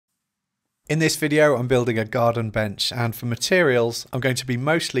In this video I'm building a garden bench, and for materials I'm going to be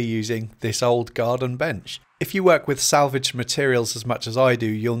mostly using this old garden bench. If you work with salvaged materials as much as I do,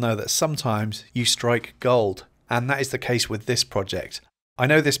 you'll know that sometimes you strike gold, and that is the case with this project. I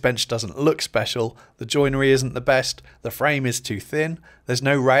know this bench doesn't look special, the joinery isn't the best, the frame is too thin, there's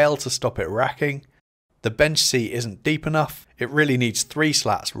no rail to stop it racking, the bench seat isn't deep enough, it really needs 3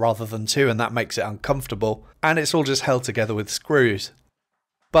 slats rather than 2 and that makes it uncomfortable, and it's all just held together with screws.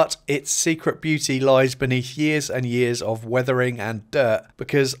 But its secret beauty lies beneath years and years of weathering and dirt,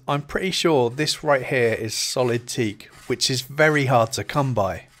 because I'm pretty sure this right here is solid teak, which is very hard to come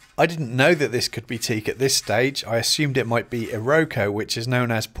by. I didn't know that this could be teak at this stage. I assumed it might be Iroko, which is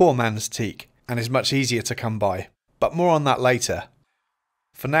known as poor man's teak and is much easier to come by, but more on that later.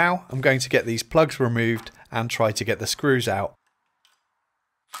 For now I'm going to get these plugs removed and try to get the screws out.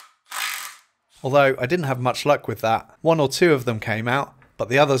 Although I didn't have much luck with that. 1 or 2 of them came out, but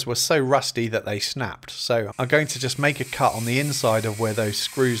the others were so rusty that they snapped, so I'm going to just make a cut on the inside of where those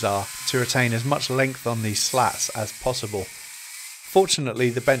screws are to retain as much length on these slats as possible. Fortunately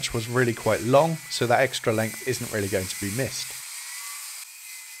the bench was really quite long, so that extra length isn't really going to be missed.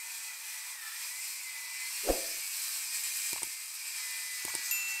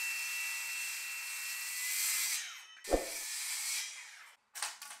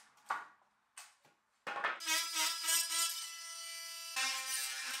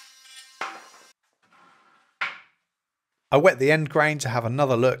 I wet the end grain to have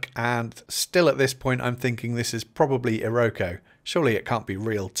another look, and still at this point I'm thinking this is probably Iroko. Surely it can't be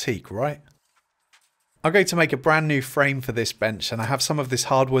real teak, right? I'm going to make a brand new frame for this bench, and I have some of this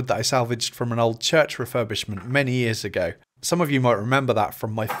hardwood that I salvaged from an old church refurbishment many years ago. Some of you might remember that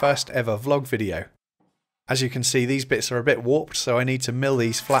from my first ever vlog video. As you can see, these bits are a bit warped, so I need to mill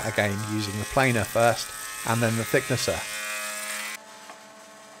these flat again using the planer first and then the thicknesser.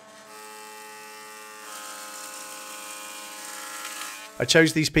 I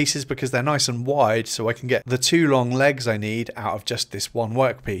chose these pieces because they're nice and wide, so I can get the 2 long legs I need out of just this one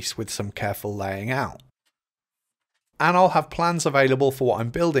workpiece with some careful laying out. And I'll have plans available for what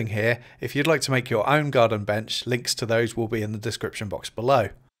I'm building here. If you'd like to make your own garden bench, links to those will be in the description box below.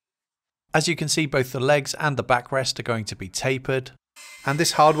 As you can see, both the legs and the backrest are going to be tapered. And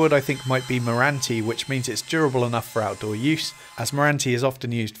this hardwood I think might be Meranti, which means it's durable enough for outdoor use, as Meranti is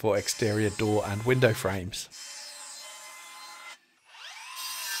often used for exterior door and window frames.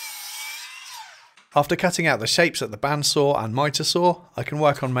 After cutting out the shapes at the bandsaw and miter saw, I can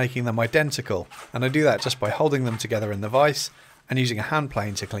work on making them identical, and I do that just by holding them together in the vise and using a hand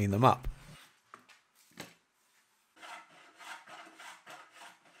plane to clean them up.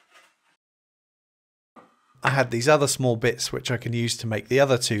 I had these other small bits which I can use to make the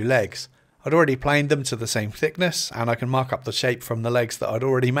other 2 legs. I'd already planed them to the same thickness, and I can mark up the shape from the legs that I'd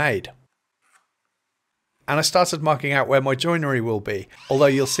already made. And I started marking out where my joinery will be, although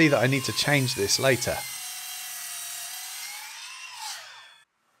you'll see that I need to change this later.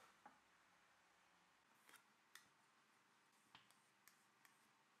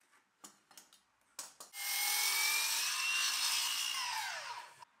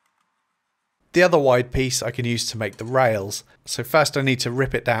 The other wide piece I can use to make the rails, so first I need to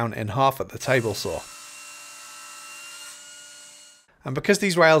rip it down in half at the table saw. And because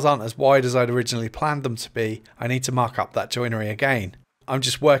these rails aren't as wide as I'd originally planned them to be, I need to mark up that joinery again. I'm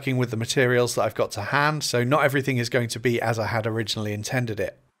just working with the materials that I've got to hand, so not everything is going to be as I had originally intended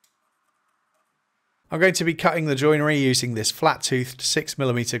it. I'm going to be cutting the joinery using this flat-toothed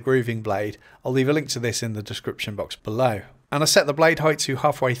 6mm grooving blade. I'll leave a link to this in the description box below. And I set the blade height to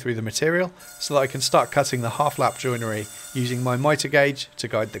halfway through the material so that I can start cutting the half-lap joinery using my miter gauge to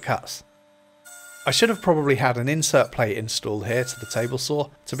guide the cuts. I should have probably had an insert plate installed here to the table saw.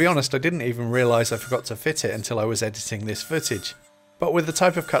 To be honest, I didn't even realise I forgot to fit it until I was editing this footage. But with the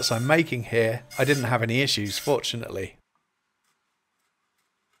type of cuts I'm making here, I didn't have any issues, fortunately.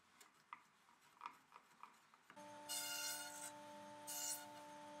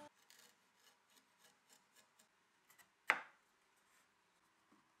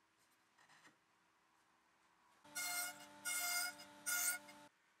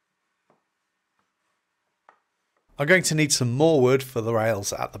 I'm going to need some more wood for the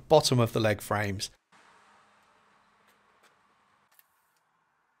rails at the bottom of the leg frames.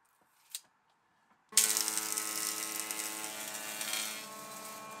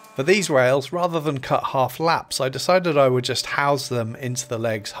 For these rails, rather than cut half laps, I decided I would just house them into the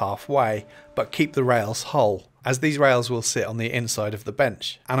legs halfway, but keep the rails whole, as these rails will sit on the inside of the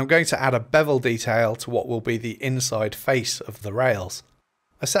bench. And I'm going to add a bevel detail to what will be the inside face of the rails.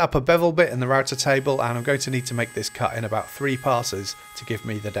 I set up a bevel bit in the router table, and I'm going to need to make this cut in about 3 passes to give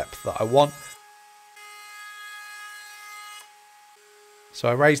me the depth that I want. So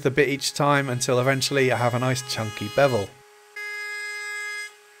I raise the bit each time until eventually I have a nice chunky bevel.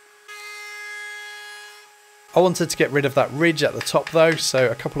 I wanted to get rid of that ridge at the top though, so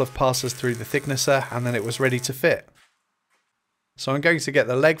a couple of passes through the thicknesser and then it was ready to fit. So I'm going to get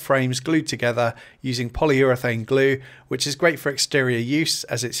the leg frames glued together using polyurethane glue, which is great for exterior use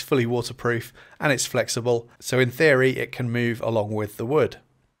as it's fully waterproof and it's flexible, so in theory it can move along with the wood.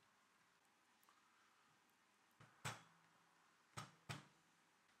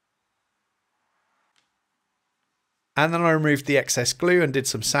 And then I removed the excess glue and did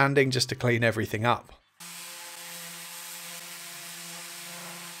some sanding just to clean everything up.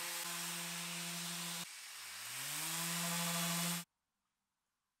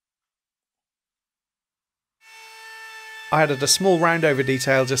 I added a small round over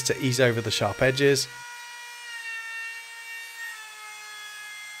detail just to ease over the sharp edges.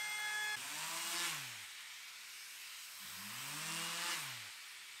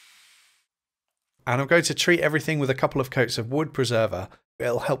 And I'm going to treat everything with a couple of coats of wood preserver.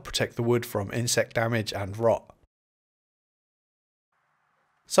 It'll help protect the wood from insect damage and rot.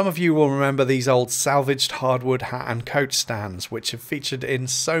 Some of you will remember these old salvaged hardwood hat and coat stands, which have featured in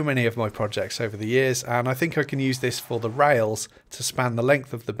so many of my projects over the years, and I think I can use this for the rails to span the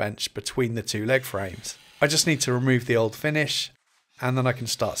length of the bench between the 2 leg frames. I just need to remove the old finish, and then I can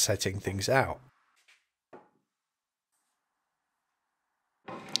start setting things out.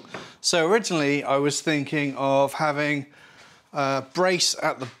 So originally I was thinking of having a brace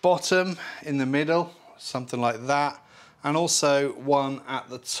at the bottom in the middle, something like that, and also one at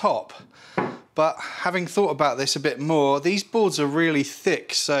the top. But having thought about this a bit more, these boards are really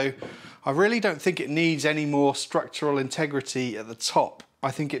thick, so I really don't think it needs any more structural integrity at the top.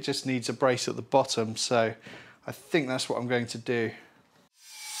 I think it just needs a brace at the bottom, so I think that's what I'm going to do.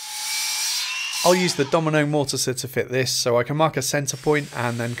 I'll use the domino mortiser to fit this, so I can mark a centre point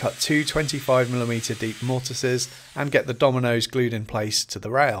and then cut 2 25mm deep mortises and get the dominoes glued in place to the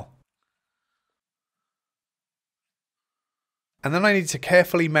rail. And then I need to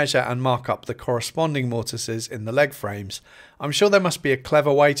carefully measure and mark up the corresponding mortises in the leg frames. I'm sure there must be a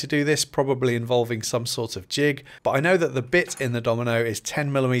clever way to do this, probably involving some sort of jig, but I know that the bit in the domino is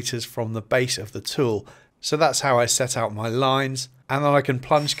 10mm from the base of the tool, so that's how I set out my lines, and then I can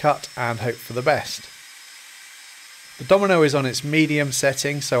plunge cut and hope for the best. The domino is on its medium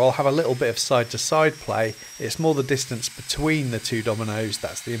setting, so I'll have a little bit of side to side play. It's more the distance between the 2 dominoes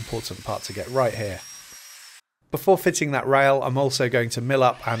that's the important part to get right here. Before fitting that rail, I'm also going to mill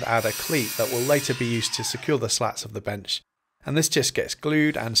up and add a cleat that will later be used to secure the slats of the bench, and this just gets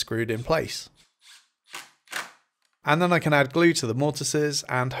glued and screwed in place. And then I can add glue to the mortises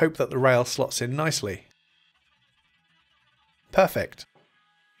and hope that the rail slots in nicely. Perfect.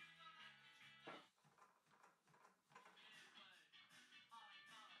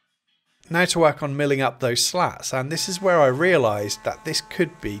 Now to work on milling up those slats, and this is where I realised that this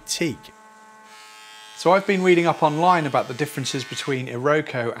could be teak. So I've been reading up online about the differences between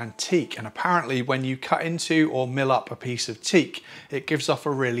Iroko and teak, and apparently when you cut into or mill up a piece of teak, it gives off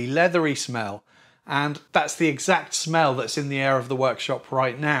a really leathery smell. And that's the exact smell that's in the air of the workshop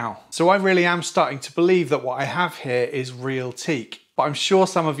right now. So I really am starting to believe that what I have here is real teak. But I'm sure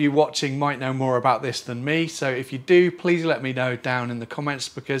some of you watching might know more about this than me, so if you do, please let me know down in the comments,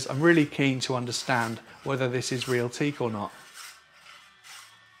 because I'm really keen to understand whether this is real teak or not.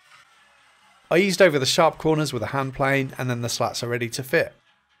 I eased over the sharp corners with a hand plane, and then the slats are ready to fit.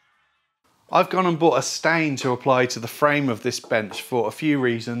 I've gone and bought a stain to apply to the frame of this bench for a few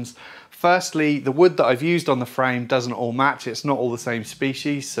reasons. Firstly, the wood that I've used on the frame doesn't all match. It's not all the same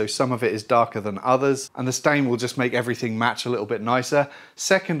species, so some of it is darker than others, and the stain will just make everything match a little bit nicer.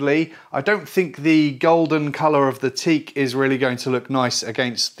 Secondly, I don't think the golden colour of the teak is really going to look nice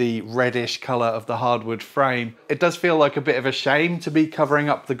against the reddish colour of the hardwood frame. It does feel like a bit of a shame to be covering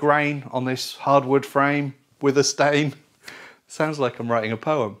up the grain on this hardwood frame with a stain. Sounds like I'm writing a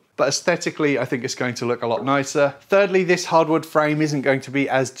poem. But aesthetically, I think it's going to look a lot nicer. Thirdly, this hardwood frame isn't going to be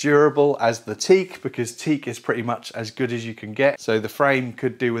as durable as the teak, because teak is pretty much as good as you can get. So the frame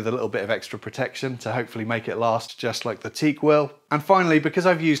could do with a little bit of extra protection to hopefully make it last just like the teak will. And finally, because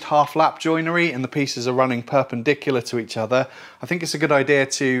I've used half lap joinery and the pieces are running perpendicular to each other, I think it's a good idea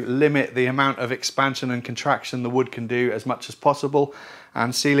to limit the amount of expansion and contraction the wood can do as much as possible.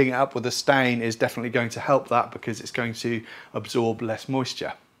 And sealing it up with a stain is definitely going to help that, because it's going to absorb less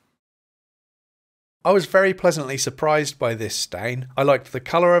moisture. I was very pleasantly surprised by this stain. I liked the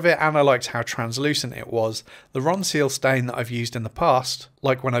colour of it and I liked how translucent it was. The Ronseal stain that I've used in the past,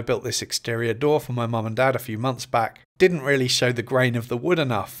 like when I built this exterior door for my mum and dad a few months back, didn't really show the grain of the wood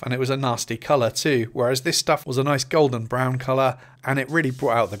enough, and it was a nasty colour too, whereas this stuff was a nice golden brown colour and it really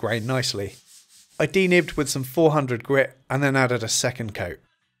brought out the grain nicely. I denibbed with some 400 grit and then added a second coat.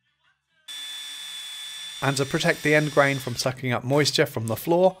 And to protect the end grain from sucking up moisture from the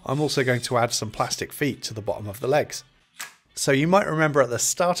floor, I'm also going to add some plastic feet to the bottom of the legs. So you might remember at the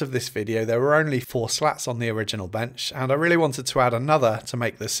start of this video there were only 4 slats on the original bench, and I really wanted to add another to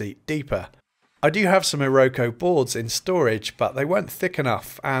make the seat deeper. I do have some Iroko boards in storage, but they weren't thick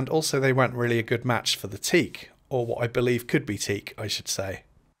enough, and also they weren't really a good match for the teak, or what I believe could be teak, I should say.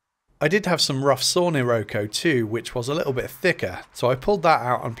 I did have some rough sawn Iroko too, which was a little bit thicker, so I pulled that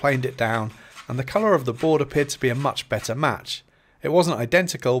out and planed it down, and the colour of the board appeared to be a much better match. It wasn't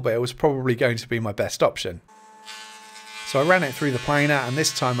identical, but it was probably going to be my best option. So I ran it through the planer, and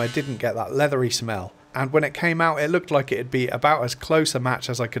this time I didn't get that leathery smell, and when it came out it looked like it'd be about as close a match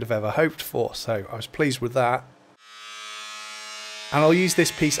as I could have ever hoped for, so I was pleased with that. And I'll use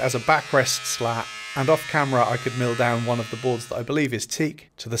this piece as a backrest slat, and off camera I could mill down one of the boards that I believe is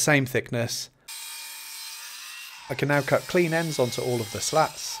teak to the same thickness. I can now cut clean ends onto all of the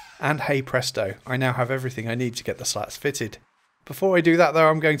slats. And hey presto, I now have everything I need to get the slats fitted. Before I do that though,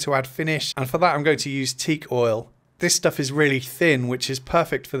 I'm going to add finish, and for that I'm going to use teak oil. This stuff is really thin, which is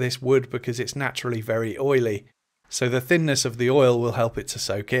perfect for this wood because it's naturally very oily. So the thinness of the oil will help it to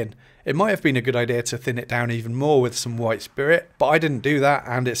soak in. It might have been a good idea to thin it down even more with some white spirit, but I didn't do that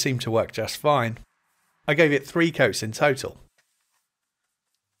and it seemed to work just fine. I gave it 3 coats in total.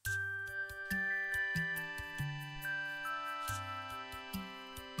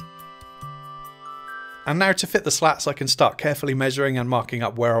 And now to fit the slats I can start carefully measuring and marking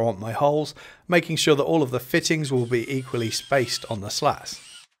up where I want my holes, making sure that all of the fittings will be equally spaced on the slats.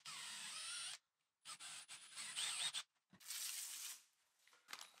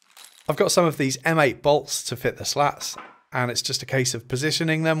 I've got some of these M8 bolts to fit the slats, and it's just a case of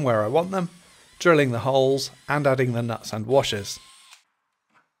positioning them where I want them, drilling the holes and adding the nuts and washers.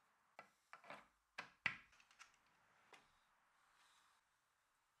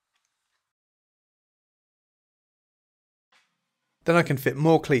 Then I can fit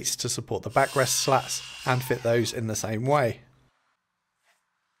more cleats to support the backrest slats and fit those in the same way.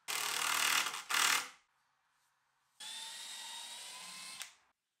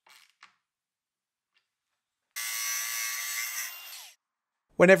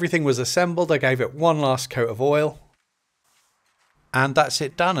 When everything was assembled, I gave it one last coat of oil. And that's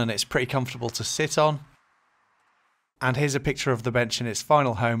it done, and it's pretty comfortable to sit on. And here's a picture of the bench in its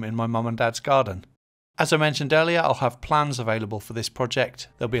final home in my mum and dad's garden. As I mentioned earlier, I'll have plans available for this project.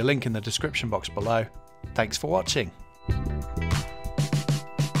 There'll be a link in the description box below. Thanks for watching.